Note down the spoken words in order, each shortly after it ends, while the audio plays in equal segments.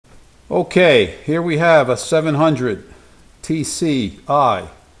Okay, here we have a 700 TCI,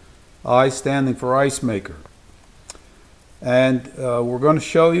 I standing for ice maker. And we're going to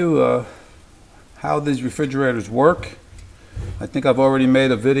show you how these refrigerators work. I think I've already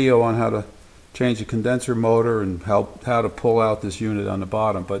made a video on how to change the condenser motor and how to pull out this unit on the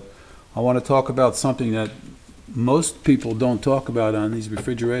bottom, but I want to talk about something that most people don't talk about on these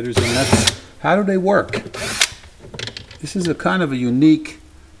refrigerators, and that's how do they work. This is a kind of a unique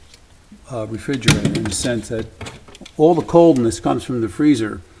refrigerator in the sense that all the coldness comes from the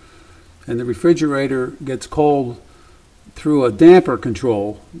freezer, and the refrigerator gets cold through a damper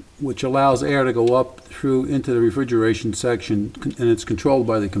control, which allows air to go up through into the refrigeration section, and it's controlled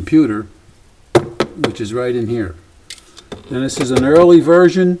by the computer, which is right in here. And this is an early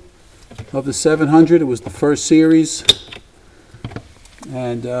version of the 700. It was the first series,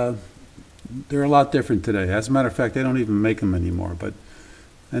 and they're a lot different today. As a matter of fact, they don't even make them anymore.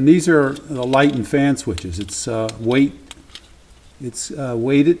 And these are the light and fan switches. It's weighted.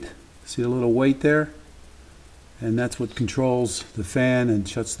 See the little weight there? And that's what controls the fan and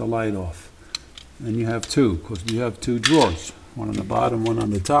shuts the light off. And you have two, because you have two drawers, one on the bottom, one on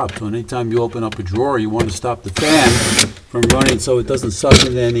the top. So anytime you open up a drawer, you want to stop the fan from running so it doesn't suck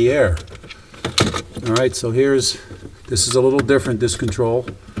into any air. All right, so this is a little different, this control.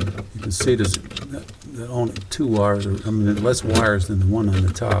 You can see there's only two wires, less wires than the one on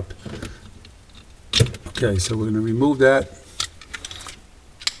the top. Okay, so we're going to remove that.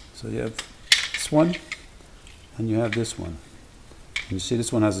 So you have this one, and you have this one. And you see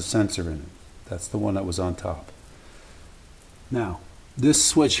this one has a sensor in it. That's the one that was on top. Now, this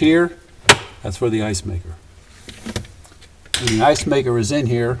switch here, that's for the ice maker. And the ice maker is in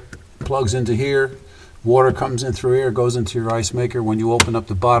here, plugs into here, water comes in through here, goes into your ice maker. When you open up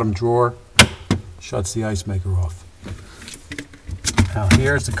the bottom drawer, shuts the ice maker off. Now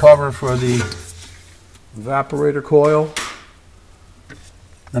here's the cover for the evaporator coil.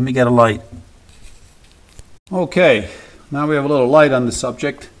 Let me get a light. Okay, now we have a little light on the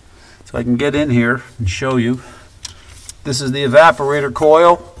subject, so I can get in here and show you. This is the evaporator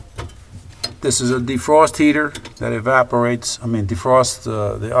coil. This is a defrost heater that defrosts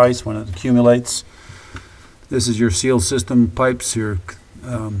the ice when it accumulates. This is your seal system pipes, your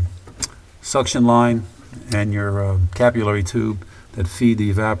suction line, and your capillary tube that feed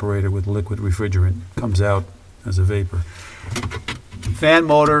the evaporator with liquid refrigerant. Comes out as a vapor. The fan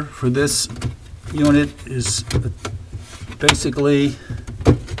motor for this unit is basically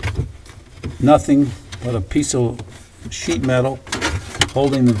nothing but a piece of sheet metal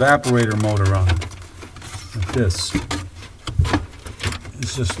holding the evaporator motor on, like this.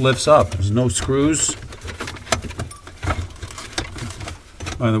 This just lifts up. There's no screws.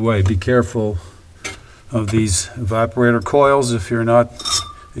 By the way, be careful of these evaporator coils if you're not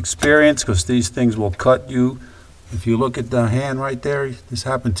experienced, because these things will cut you. If you look at the hand right there, this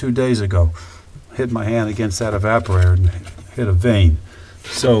happened 2 days ago. Hit my hand against that evaporator and hit a vein.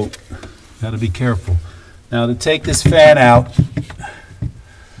 So, got to be careful. Now, to take this fan out,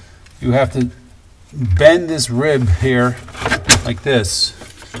 you have to bend this rib here like this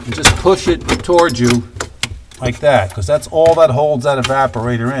and just push it towards you like that, because that's all that holds that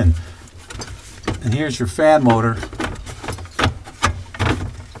evaporator in. And here's your fan motor.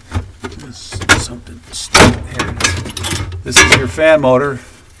 There's something stuck here. This is your fan motor.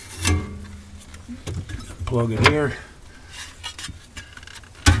 Plug it here.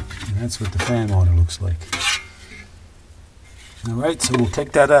 And that's what the fan motor looks like. All right, so we'll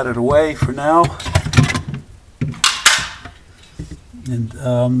take that out of the way for now.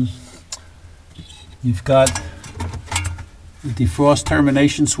 And you've got the defrost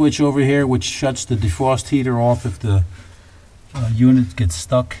termination switch over here, which shuts the defrost heater off if the unit gets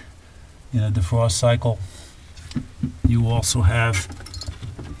stuck in a defrost cycle. You also have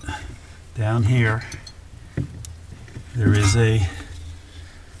down here, there is a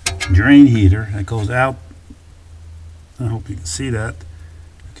drain heater that goes out. I hope you can see that.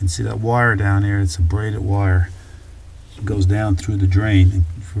 You can see that wire down there. It's a braided wire. It goes down through the drain and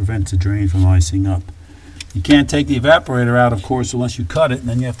prevents the drain from icing up. You can't take the evaporator out, of course, unless you cut it, and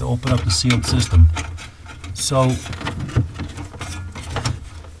then you have to open up the sealed system. So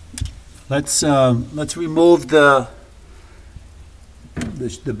let's remove the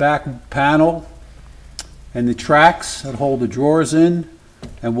back panel and the tracks that hold the drawers in,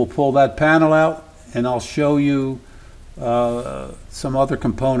 and we'll pull that panel out, and I'll show you some other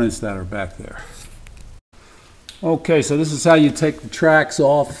components that are back there. Okay, so this is how you take the tracks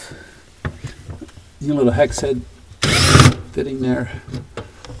off. Your little hex head fitting there.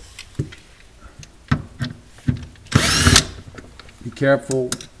 Be careful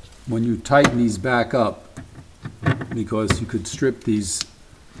when you tighten these back up, because you could strip these,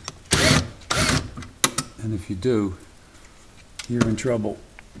 and if you do, you're in trouble,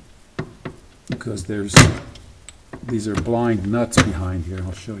 because these are blind nuts behind here.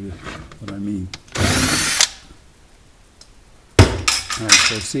 I'll show you what I mean. All right,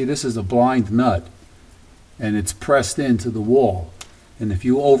 so see, this is a blind nut, and it's pressed into the wall. And if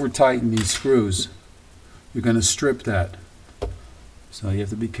you over tighten these screws, you're going to strip that. So you have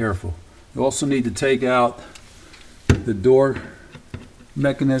to be careful. You also need to take out the door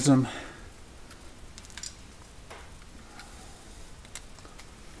mechanism.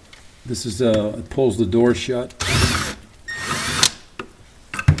 This is it pulls the door shut.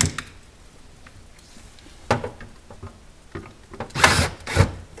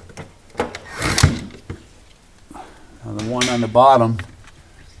 Now the one on the bottom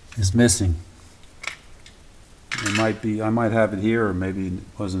is missing. It might be, I might have it here, or maybe it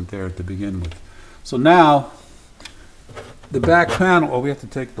wasn't there to begin with. So now the back panel, oh, we have to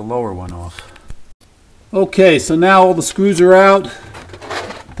take the lower one off. Okay, so now all the screws are out.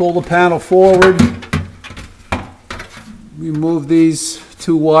 Pull the panel forward. Remove these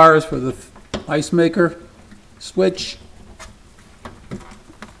two wires for the ice maker switch.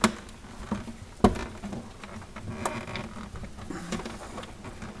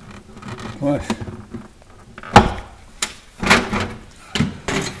 What?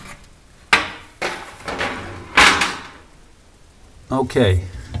 Okay,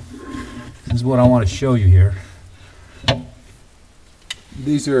 this is what I want to show you here.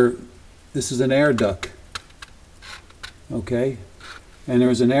 This is an air duct, okay? And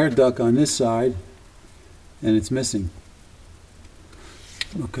there's an air duct on this side, and it's missing.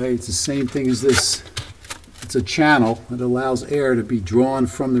 Okay, it's the same thing as this. It's a channel that allows air to be drawn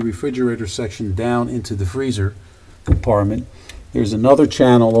from the refrigerator section down into the freezer compartment. There's another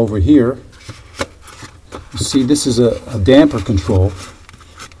channel over here. You see, this is a damper control.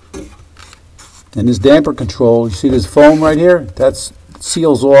 And this damper control, you see this foam right here? That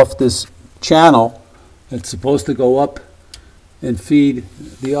seals off this channel that's supposed to go up and feed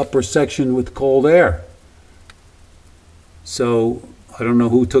the upper section with cold air. So I don't know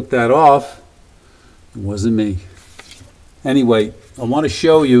who took that off. It wasn't me. Anyway, I want to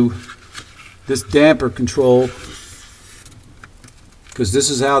show you this damper control, because this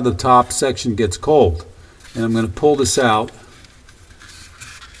is how the top section gets cold. And I'm going to pull this out,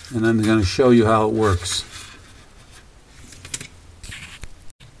 and I'm going to show you how it works.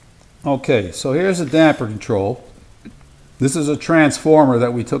 Okay, so here's a damper control. This is a transformer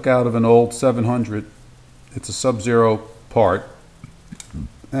that we took out of an old 700. It's a sub-zero part.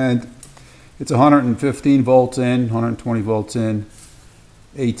 And it's 115 volts in, 120 volts in,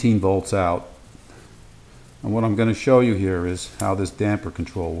 18 volts out. And what I'm going to show you here is how this damper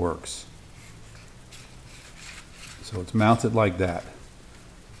control works. So it's mounted like that.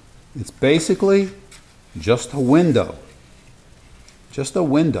 It's basically just a window. Just a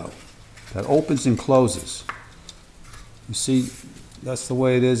window that opens and closes. You see, that's the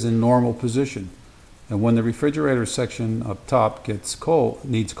way it is in normal position. And when the refrigerator section up top gets cold,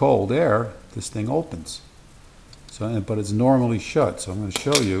 needs cold air, this thing opens. So, but it's normally shut. So I'm going to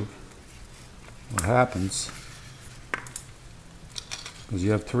show you what happens. Because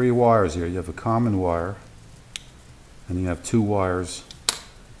you have three wires here. You have a common wire, and you have two wires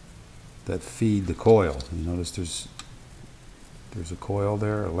that feed the coil. You notice there's a coil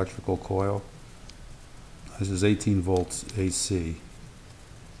there, electrical coil. This is 18 volts AC.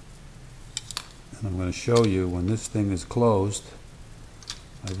 And I'm going to show you when this thing is closed.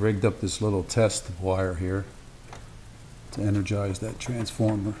 I rigged up this little test wire here to energize that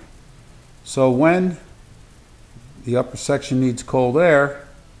transformer. So when the upper section needs cold air,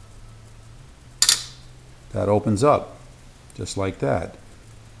 that opens up just like that.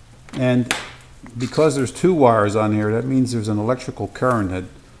 And because there's two wires on here, that means there's an electrical current that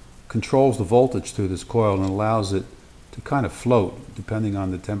controls the voltage through this coil and allows it to kind of float depending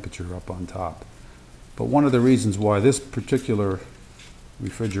on the temperature up on top. But one of the reasons why this particular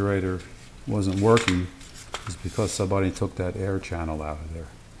refrigerator wasn't working is because somebody took that air channel out of there.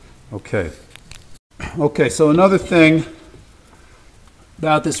 Okay. Okay, so another thing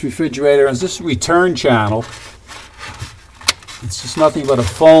about this refrigerator is this return channel. It's just nothing but a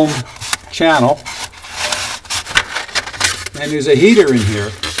foam channel. And there's a heater in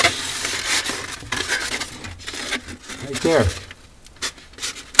here. Right there.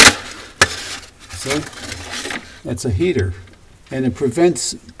 See? It's a heater. And it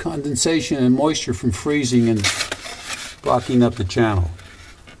prevents condensation and moisture from freezing and blocking up the channel.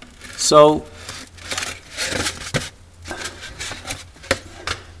 So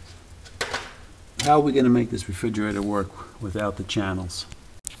how are we going to make this refrigerator work without the channels?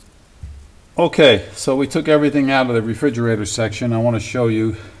 Okay, so we took everything out of the refrigerator section. I want to show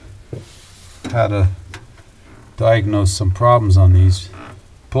you how to diagnose some problems on these.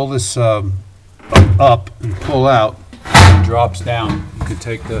 Pull this up and pull out, and it drops down. You could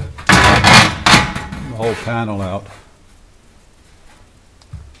take the whole panel out.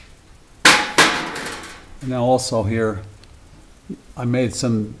 And now also here, I made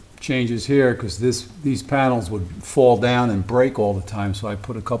some changes here because these panels would fall down and break all the time, so I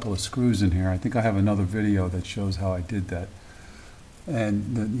put a couple of screws in here. I think I have another video that shows how I did that.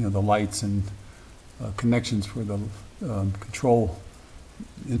 And the lights and connections for the control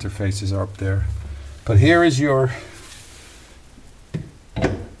interfaces are up there. But here is your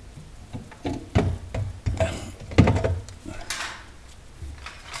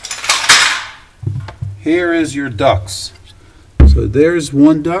ducts. So there's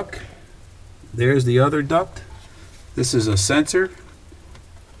one duct, there's the other duct. This is a sensor,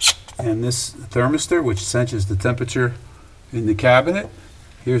 and this thermistor, which senses the temperature in the cabinet.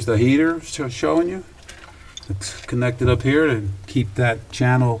 Here's the heater showing you. It's connected up here to keep that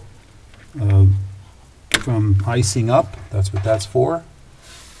channel from icing up. That's what that's for.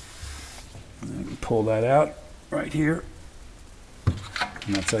 Pull that out right here.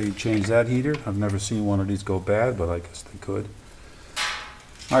 And that's how you change that heater. I've never seen one of these go bad, but I guess they could.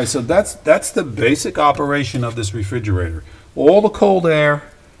 All right, so that's the basic operation of this refrigerator. All the cold air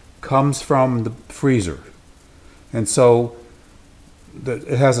comes from the freezer. And so it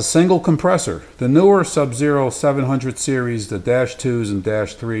has a single compressor. The newer Sub-Zero 700 series, the Dash 2s and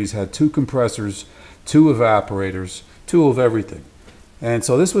Dash 3s, had 2 compressors, 2 evaporators, 2 of everything. And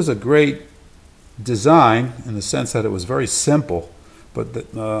so this was a great design in the sense that it was very simple, but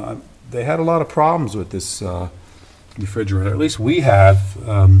they had a lot of problems with this refrigerator. At least we have,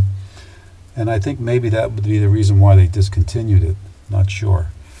 and I think maybe that would be the reason why they discontinued it. Not sure.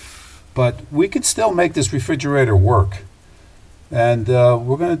 But we could still make this refrigerator work. And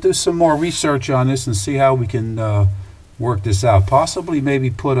we're going to do some more research on this and see how we can work this out. Possibly maybe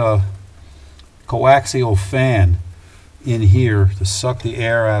put a coaxial fan in here to suck the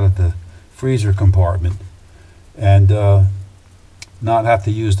air out of the freezer compartment and not have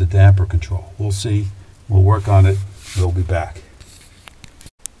to use the damper control. We'll see. We'll work on it. We'll be back.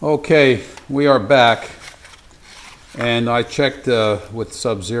 Okay, we are back. And I checked with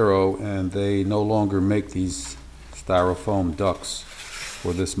Sub-Zero, and they no longer make these styrofoam ducts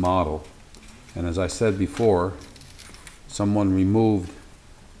for this model. And as I said before, someone removed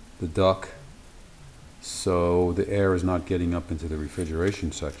the duct so the air is not getting up into the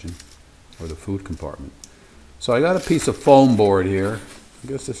refrigeration section or the food compartment. So I got a piece of foam board here. I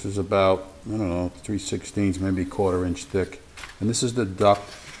guess this is about, I don't know, 3/16, maybe 1/4 inch thick. And this is the duct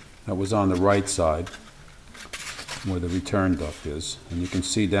that was on the right side where the return duct is. And you can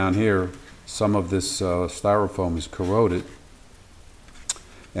see down here some of this styrofoam is corroded,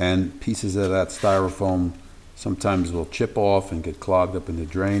 and pieces of that styrofoam sometimes will chip off and get clogged up in the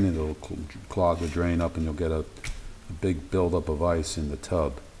drain, and it'll clog the drain up, and you'll get a big buildup of ice in the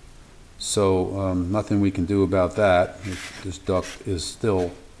tub. So nothing we can do about that. This duct is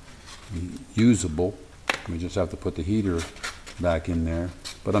still usable. We just have to put the heater back in there.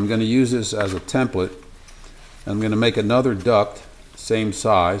 But I'm going to use this as a template. I'm going to make another duct, same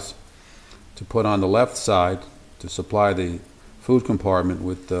size, to put on the left side to supply the food compartment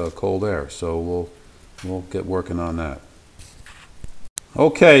with cold air. So we'll get working on that.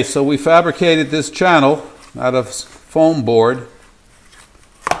 Okay, so we fabricated this channel out of foam board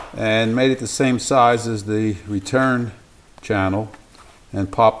and made it the same size as the return channel, and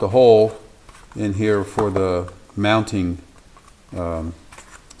popped a hole in here for the mounting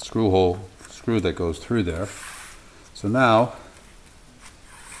screw that goes through there. So now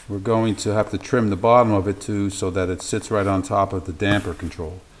we're going to have to trim the bottom of it too, so that it sits right on top of the damper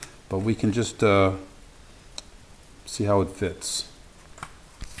control. But we can just see how it fits.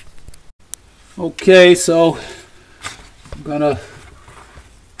 Okay, so I'm gonna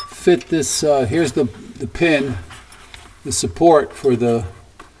fit this. Here's the pin, the support for the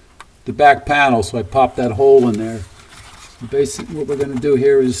back panel. So I popped that hole in there. Basically, what we're going to do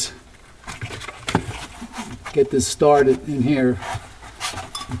here is get this started in here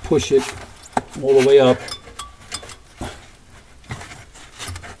and push it all the way up.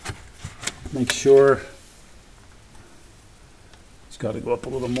 Make sure it's got to go up a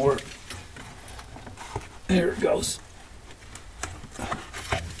little more. There it goes.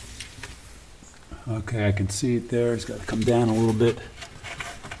 Okay, I can see it there. It's got to come down a little bit.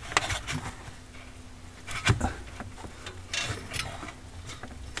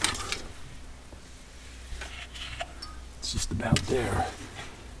 It's just about there.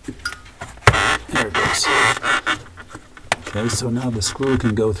 There it goes. Okay, so now the screw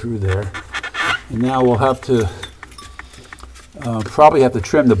can go through there. And now we'll have to probably have to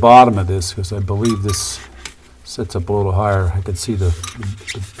trim the bottom of this, because I believe this sits up a little higher. I can see the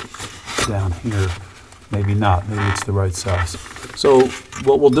down here. Maybe not. Maybe it's the right size. So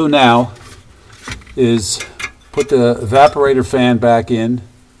what we'll do now is put the evaporator fan back in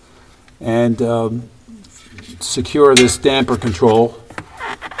and secure this damper control,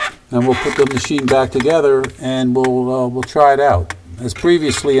 and we'll put the machine back together and we'll try it out. As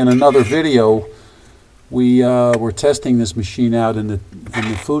previously in another video, we were testing this machine out in the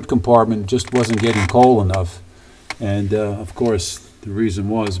food compartment. It just wasn't getting cold enough, and of course the reason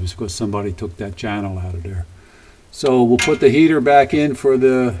was because somebody took that channel out of there. So we'll put the heater back in for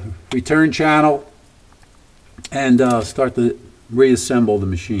the return channel and start to reassemble the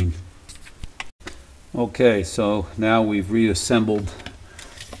machine. Okay, so now we've reassembled.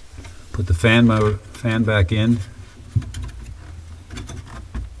 Put the fan back in.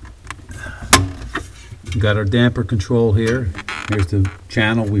 We've got our damper control here. Here's the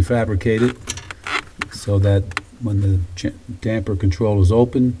channel we fabricated so that when the damper control is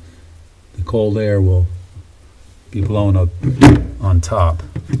open, the cold air will be blown up on top.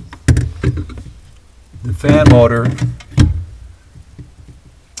 The fan motor,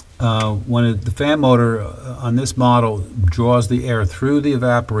 the fan motor on this model draws the air through the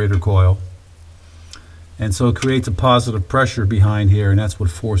evaporator coil, and so it creates a positive pressure behind here, and that's what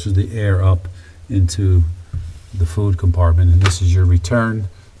forces the air up into the food compartment. And this is your return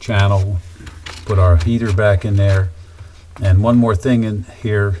channel. Put our heater back in there. And one more thing in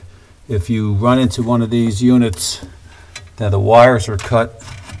here, if you run into one of these units that the wires are cut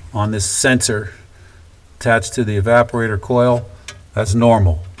on this sensor attached to the evaporator coil, that's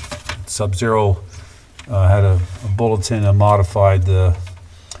normal. Sub-Zero had a bulletin and modified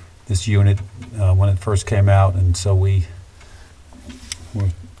this unit when it first came out, and so we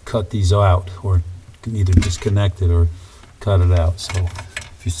cut these out, or can either disconnect it or cut it out. So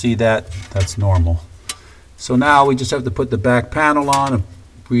if you see that, that's normal. So now we just have to put the back panel on and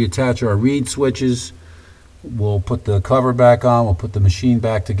reattach our reed switches. We'll put the cover back on, we'll put the machine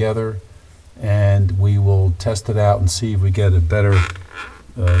back together, and we will test it out and see if we get a better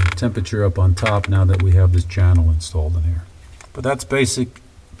temperature up on top now that we have this channel installed in here. But that's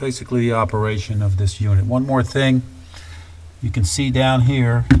basically the operation of this unit. One more thing, you can see down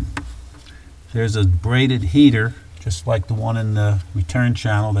here there's a braided heater just like the one in the return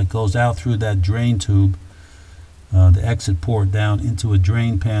channel that goes out through that drain tube, the exit port, down into a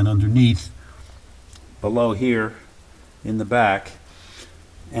drain pan underneath below here in the back.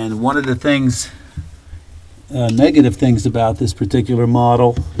 And one of the things, negative things about this particular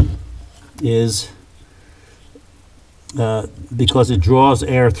model is because it draws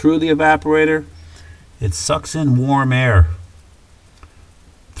air through the evaporator, it sucks in warm air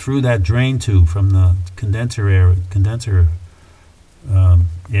through that drain tube from the condenser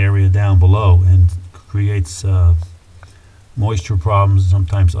area down below, and creates moisture problems,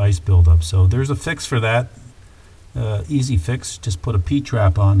 sometimes ice buildup. So there's a fix for that, easy fix. Just put a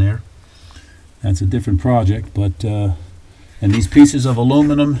P-trap on there. That's a different project, but and these pieces of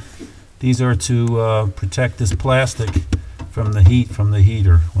aluminum, these are to protect this plastic from the heat from the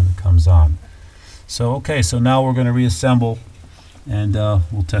heater when it comes on. So okay, so now we're going to reassemble and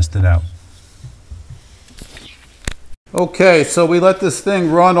we'll test it out. Okay, so we let this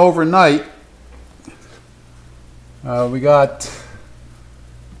thing run overnight. We got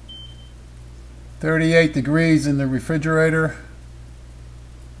 38 degrees in the refrigerator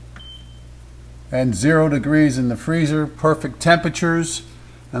and 0 degrees in the freezer, perfect temperatures,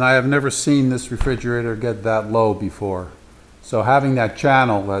 and I have never seen this refrigerator get that low before. So having that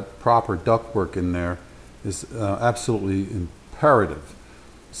channel, that proper ductwork in there, is absolutely imperative.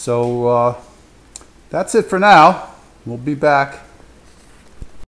 So that's it for now. We'll be back